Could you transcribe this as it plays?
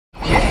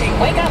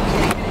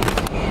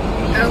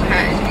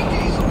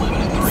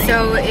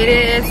It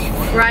is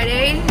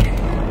Friday,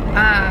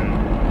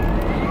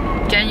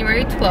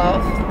 January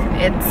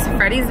 12th. It's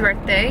Freddie's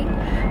birthday.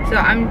 So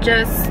I'm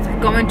just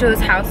going to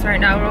his house right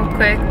now real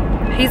quick.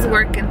 He's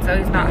working, so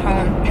he's not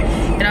home.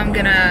 And I'm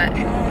gonna,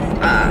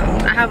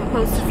 I have a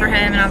poster for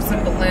him and I have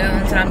some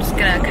balloons, and I'm just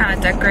gonna kind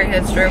of decorate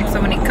his room so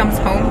when he comes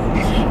home,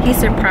 he's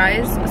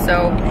surprised.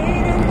 So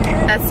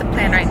that's the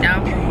plan right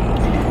now.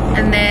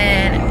 And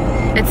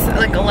then it's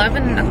like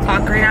 11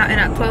 o'clock right now,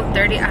 and at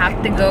 12:30 I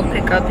have to go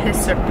pick up his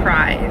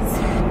surprise.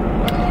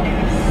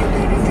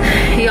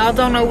 Y'all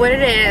don't know what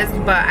it is,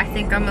 but I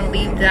think I'm gonna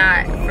leave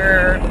that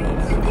for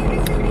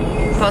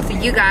both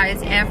of you guys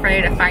and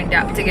Freddie to find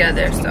out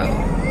together. So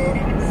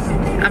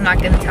I'm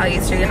not gonna tell you,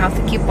 so you have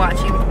to keep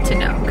watching to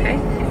know, okay?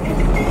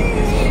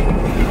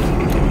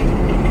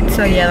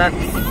 So yeah,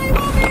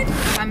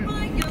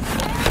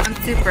 I'm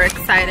super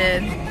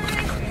excited.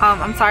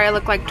 I'm sorry I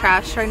look like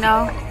trash right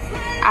now.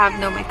 I have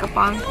no makeup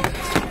on.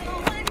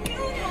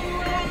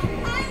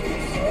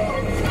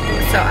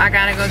 So I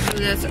gotta go do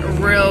this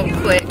real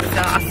quick. So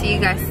I'll see you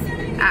guys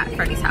at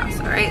Freddie's house,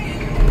 alright?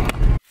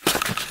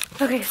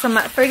 Okay, so I'm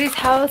at Freddie's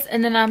house,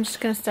 and then I'm just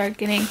gonna start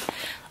getting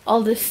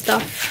all this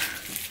stuff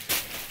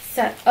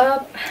set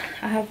up.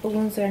 I have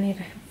balloons that I need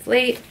to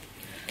inflate.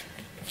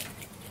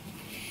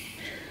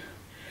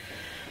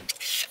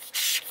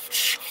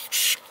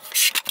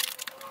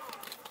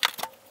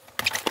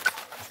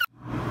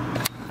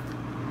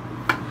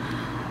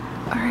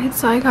 Alright,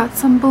 so I got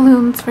some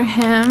balloons for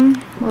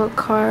him. A little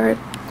card.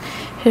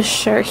 His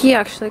shirt. He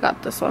actually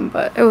got this one,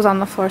 but it was on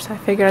the floor, so I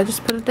figured I'd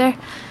just put it there.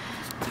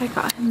 So I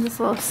got him this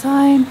little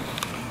sign.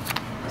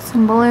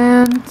 Some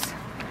balloons.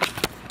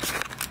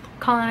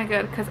 Calling it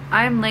good because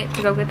I'm late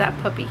to go get that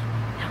puppy.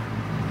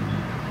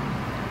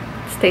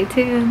 Stay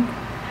tuned.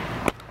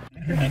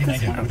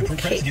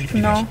 Okay,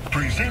 no.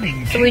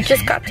 So we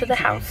just got to the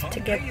house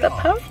to get the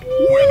puppy.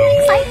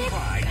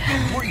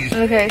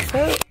 Okay,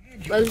 so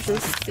let's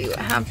just see what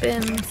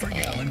happens.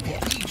 And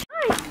yeah.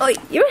 Oh,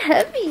 you're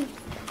heavy.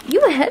 You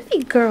a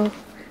heavy girl.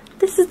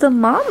 This is the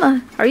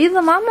mama. Are you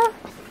the mama?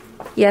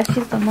 Yeah,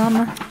 she's the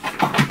mama.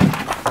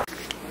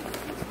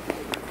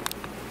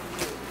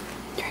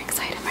 You're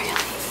excited,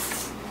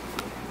 Marieli?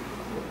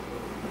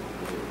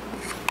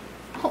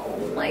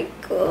 Oh my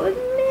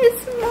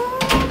goodness,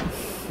 Mom.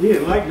 You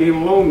didn't like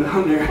being alone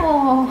down there.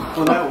 Oh.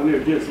 Well, that one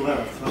there just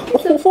left.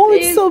 So.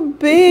 It's so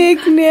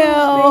big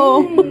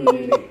now. So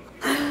big.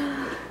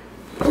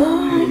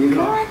 Oh my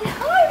God.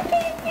 Hi,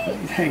 baby.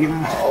 He's hanging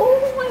out. Oh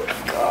my God.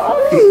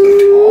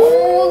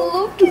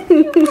 Oh, look at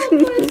you,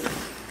 Papas.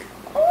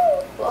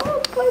 Oh,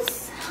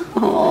 Papas.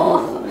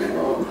 Oh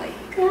my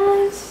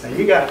gosh. Now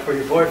you got it for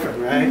your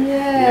boyfriend, right?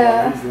 Yeah.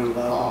 Yeah, he's gonna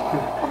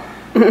love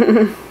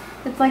it.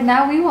 It's like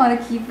now we want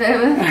to keep it.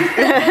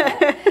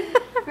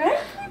 Right?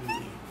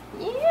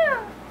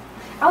 Yeah.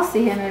 I'll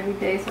see him every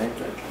day, so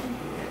it's okay.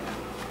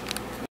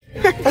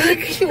 Look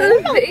at you,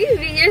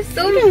 baby. You're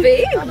so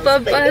big,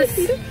 Papas.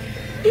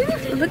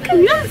 Look at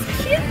this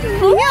cute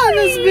boy. Yeah,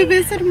 los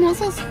bebés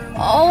hermosos.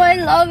 Oh, I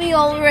love you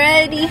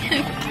already.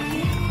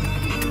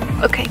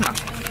 Okay, Mom.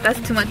 That's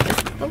too much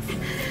distance.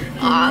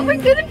 Oh, we're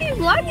gonna be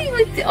vlogging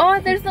with you. Oh,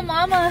 there's the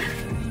mama.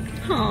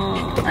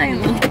 Oh, I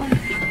know.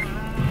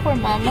 Poor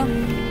mama.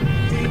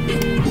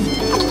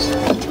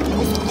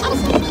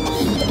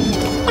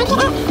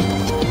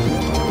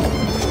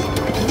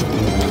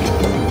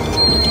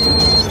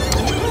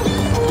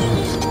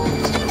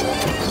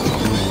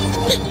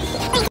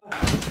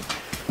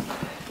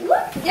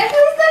 Ya que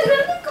está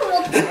grande como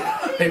tú.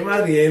 Hey,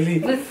 Marieli.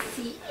 Pues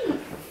sí.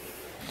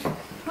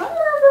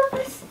 Hola,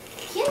 pues.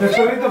 ¿Quién ¿Es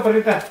perrito o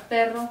perrita?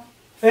 Perro.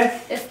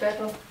 Es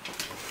perro.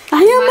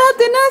 Ay, mamá,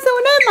 ¿tenés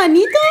una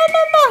hermanita,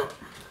 mamá?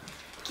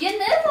 ¿Quién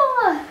es,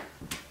 mamá?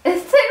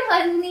 Es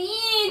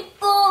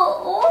hermanito.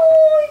 ¡Oh,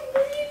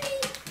 baby!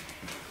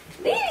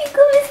 Baby,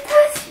 ¿cómo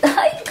estás?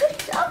 Ay, good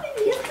job,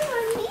 baby. Es tu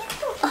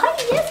hermanito. Ay,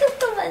 ese es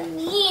tu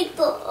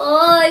hermanito.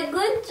 Ay,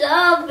 good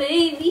job,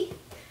 baby.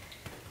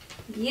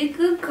 Be a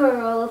good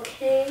girl,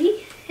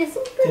 okay? Es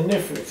un perro.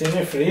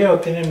 ¿Tiene frío o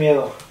tiene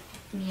miedo?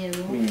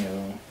 Miedo.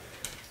 Miedo.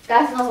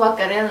 Casi nos va a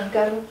caer en el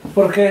carro.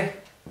 ¿Por qué?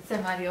 Se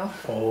mareó.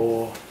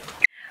 Oh.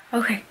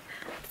 Okay,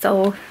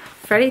 so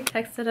Freddie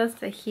texted us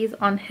that he's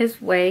on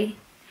his way.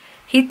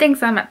 He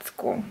thinks I'm at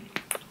school,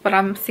 but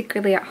I'm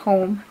secretly at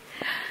home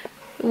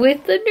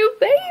with the new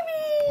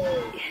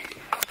baby.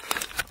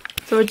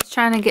 So we're just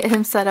trying to get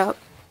him set up.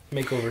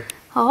 Makeover.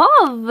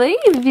 Oh,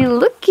 baby,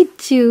 look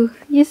at you.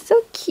 You're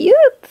so cute.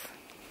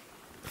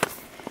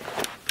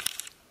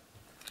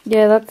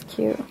 Yeah, that's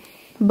cute.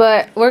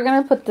 But we're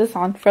gonna put this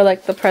on for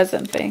like the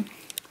present thing.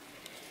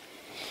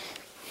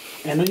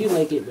 I know you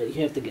like it, but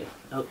you have to go.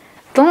 Oh.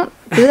 Don't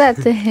do that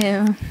to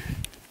him.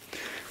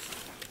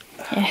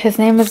 Yeah, his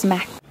name is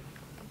Mac.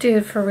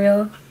 Dude, for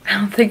real, I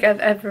don't think I've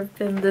ever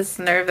been this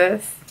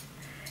nervous.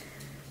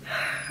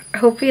 I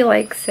hope he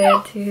likes it,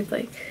 dude.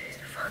 Like,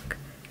 fuck.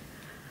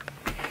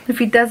 If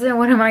he doesn't,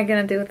 what am I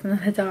gonna do with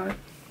another dog?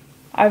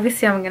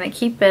 Obviously, I'm gonna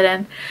keep it,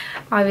 and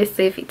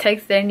obviously, if he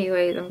takes it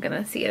anyways, I'm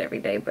gonna see it every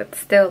day. But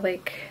still,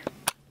 like,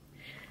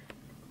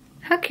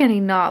 How can he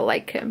not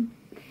like him?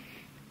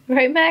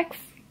 Right, Max?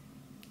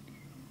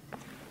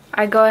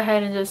 I go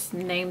ahead and just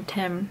named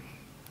him,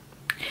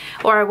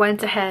 or I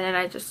went ahead and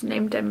I just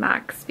named him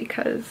Max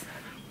because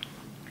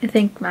I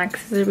think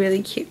Max is a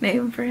really cute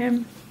name for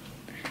him.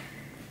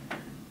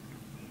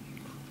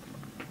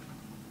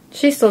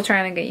 She's still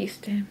trying to get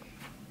used to him.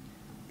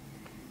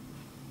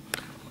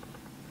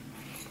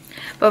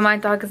 But my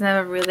dog has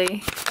never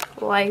really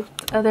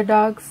liked other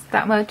dogs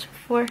that much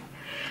before.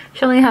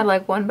 She only had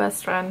like one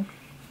best friend,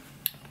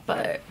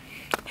 but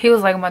he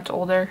was like much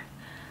older.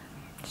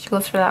 She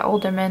goes for that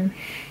older man.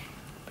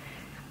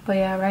 But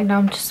yeah, right now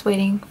I'm just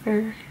waiting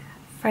for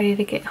Freddie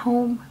to get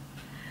home,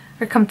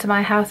 or come to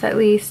my house at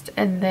least,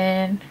 and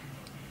then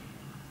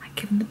I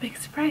give him the big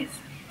surprise.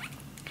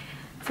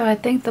 So I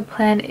think the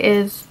plan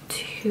is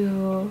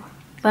to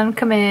let him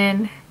come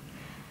in.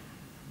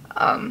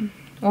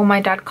 Well,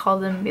 my dad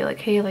called him and be like,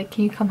 hey, like,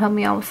 can you come help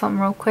me out with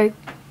something real quick?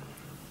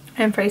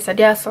 And Freddie said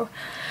yeah, so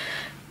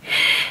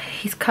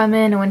he's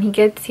coming, and when he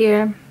gets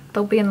here,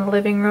 they'll be in the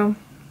living room.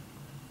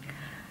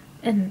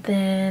 And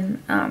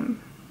then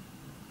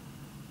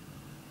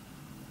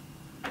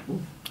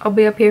I'll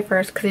be up here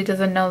first because he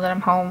doesn't know that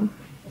I'm home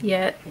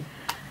yet.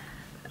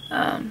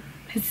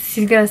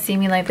 He's gonna see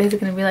me like this. He's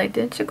gonna be like,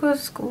 didn't you go to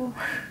school?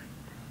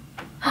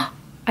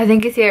 I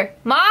think he's here.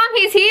 Mom,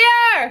 he's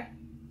here!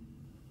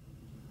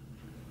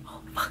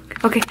 Oh,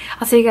 fuck. Okay,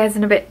 I'll see you guys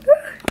in a bit.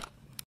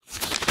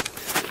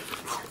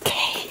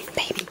 Okay,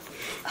 baby.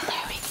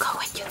 There we go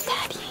with you,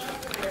 daddy.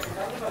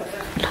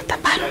 Lo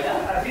taparon.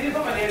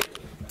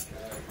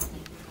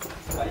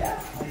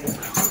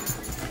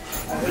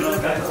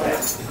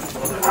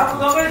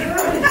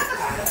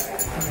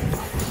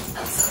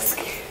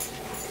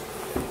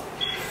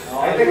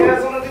 Ahí te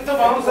quedas un ratito,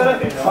 vamos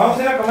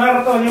a ir a comer al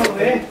rato, venimos,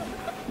 ¿eh?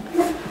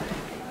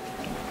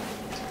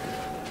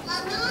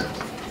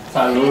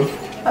 Salud.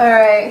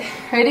 Alright,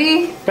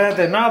 ready?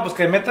 Espérate, no, pues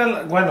que meta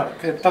el... Bueno,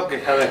 que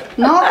toque, a ver.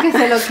 No, que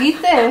se lo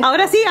quite.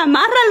 Ahora sí,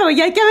 amárralo,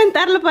 ya hay que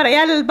aventarlo para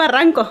allá al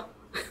barranco.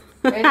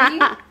 Ready?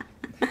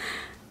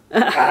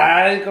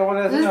 Ay, ¿cómo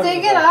le haces? Just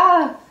take it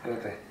off.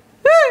 Espérate.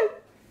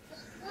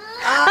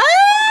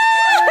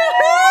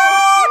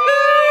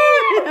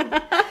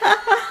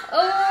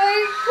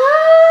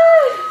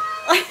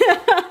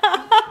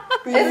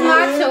 Es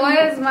macho,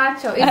 es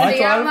macho. Y se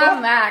llama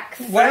Max.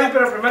 Bueno,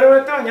 pero primero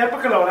vete a bañar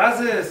para que lo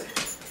abraces.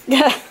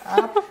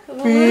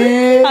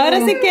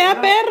 Ahora sí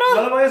queda perro.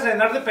 No lo voy a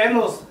llenar de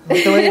pelos. No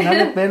te voy a llenar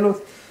de pelos.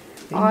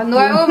 Oh,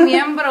 nuevo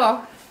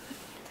miembro.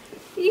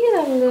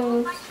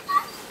 Míralo.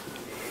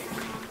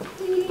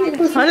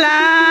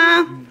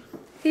 Hola.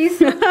 He's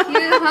so cute,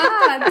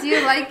 huh? Do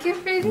you like it,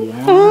 Freddie?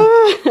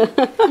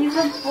 He's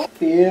a boy.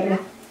 Tierra.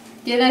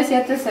 Tiene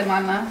 7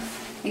 semanas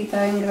y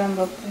está bien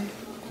grandote.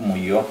 Como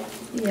yo.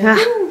 Yeah.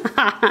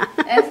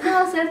 Este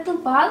va a ser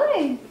tu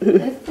padre.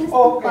 Este es tu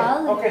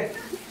padre.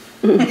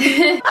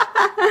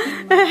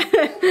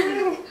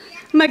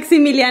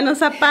 Maximiliano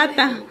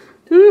Zapata.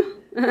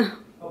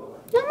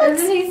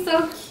 Isn't he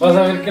so cute? Vas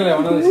a ver que le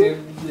van a decir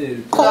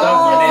de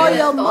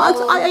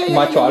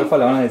macho alfa,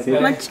 le van a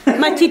decir.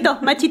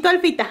 Machito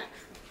alfita.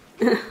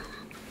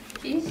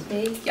 He's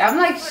shaky. I'm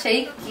like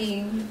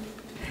shaking.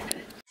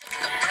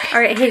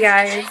 Alright, hey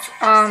guys.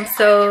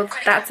 So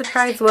that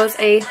surprise was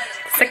a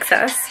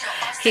success.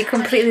 He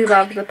completely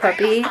loved the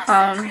puppy.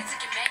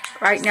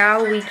 Right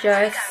now we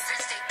just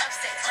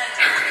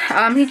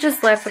he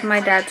just left with my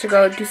dad to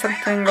go do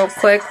something real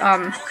quick.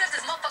 And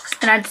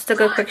I just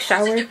took a quick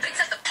shower.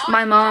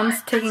 My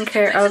mom's taking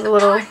care of the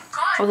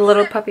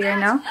little puppy right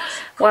now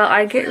while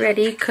I get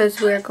ready because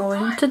we're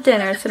going to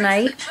dinner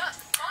tonight.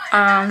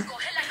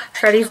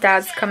 Freddie's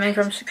dad's coming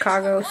from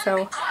Chicago,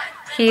 so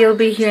he'll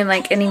be here in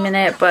like any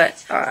minute, but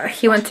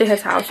he went to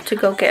his house to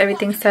go get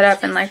everything set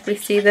up and like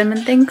receive them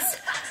and things.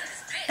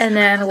 And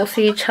then we'll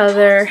see each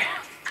other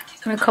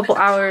in a couple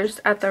hours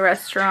at the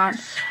restaurant.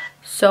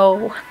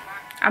 So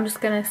I'm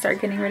just gonna start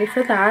getting ready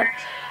for that.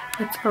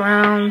 It's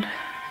around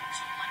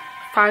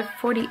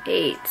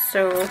 5:48,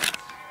 so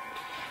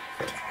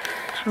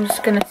I'm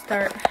just gonna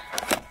start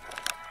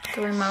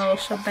doing my little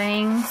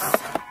shebangs.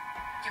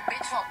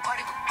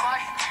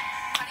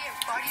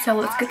 So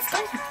let's get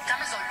started.